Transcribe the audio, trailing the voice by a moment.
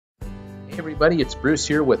Hey everybody, it's Bruce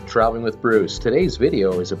here with Traveling with Bruce. Today's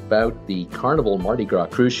video is about the Carnival Mardi Gras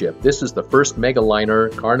cruise ship. This is the first mega liner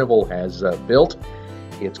Carnival has built.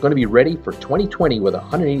 It's going to be ready for 2020 with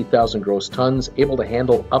 180,000 gross tons, able to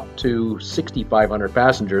handle up to 6,500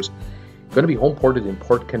 passengers. Going to be home ported in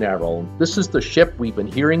Port Canaveral. This is the ship we've been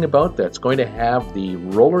hearing about that's going to have the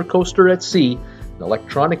roller coaster at sea, an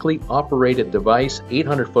electronically operated device,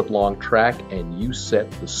 800-foot long track, and you set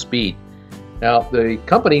the speed. Now, the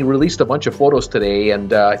company released a bunch of photos today,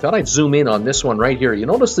 and I thought I'd zoom in on this one right here. You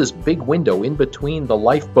notice this big window in between the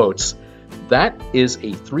lifeboats? That is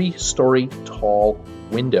a 3-story tall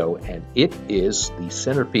window, and it is the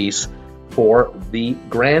centerpiece for the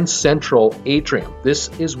Grand Central atrium. This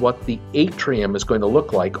is what the atrium is going to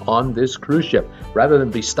look like on this cruise ship. Rather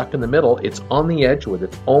than be stuck in the middle, it's on the edge with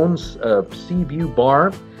its own sea view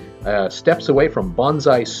bar, steps away from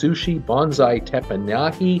Bonsai Sushi, Bonsai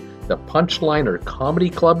Teppanyaki. The Punchline or Comedy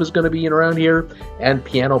Club is going to be in around here, and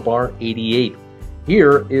Piano Bar 88.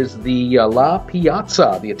 Here is the La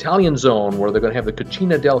Piazza, the Italian zone, where they're going to have the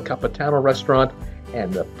Cucina del Capitano restaurant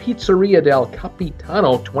and the Pizzeria del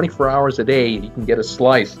Capitano 24 hours a day. You can get a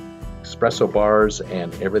slice, espresso bars,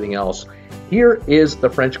 and everything else. Here is the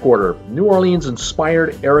French Quarter, New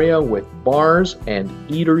Orleans-inspired area with bars and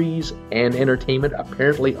eateries and entertainment.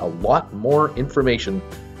 Apparently, a lot more information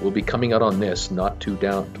will be coming out on this not too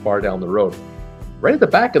far down the road. Right at the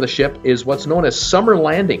back of the ship is what's known as Summer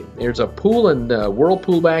Landing. There's a pool and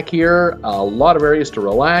whirlpool back here, a lot of areas to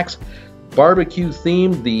relax. Barbecue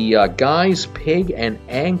themed, the Guy's Pig and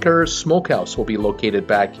Anchor Smokehouse will be located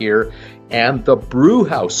back here, and the Brew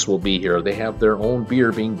House will be here. They have their own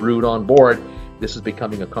beer being brewed on board. This is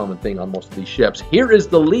becoming a common thing on most of these ships. Here is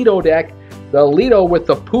the Lido deck, the Lido with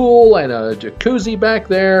the pool and a jacuzzi back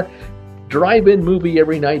there. Drive-in movie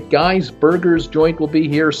every night. Guy's Burgers joint will be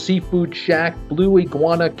here. Seafood Shack, Blue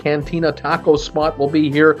Iguana Cantina Taco Spot will be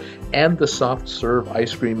here. And the soft serve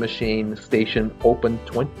ice cream machine station open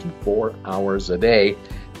 24 hours a day.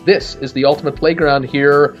 This is the ultimate playground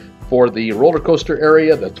here for the roller coaster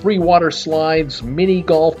area, the 3 water slides, mini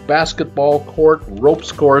golf, basketball court,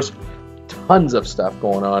 ropes course. Tons of stuff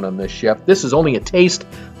going on this ship. This is only a taste.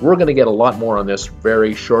 We're going to get a lot more on this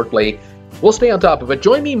very shortly. We'll stay on top of it.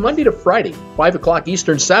 Join me Monday to Friday, 5 o'clock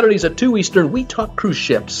Eastern, Saturdays at 2 Eastern. We talk cruise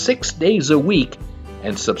ships 6 days a week.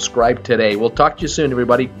 And subscribe today. We'll talk to you soon,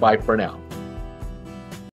 everybody. Bye for now.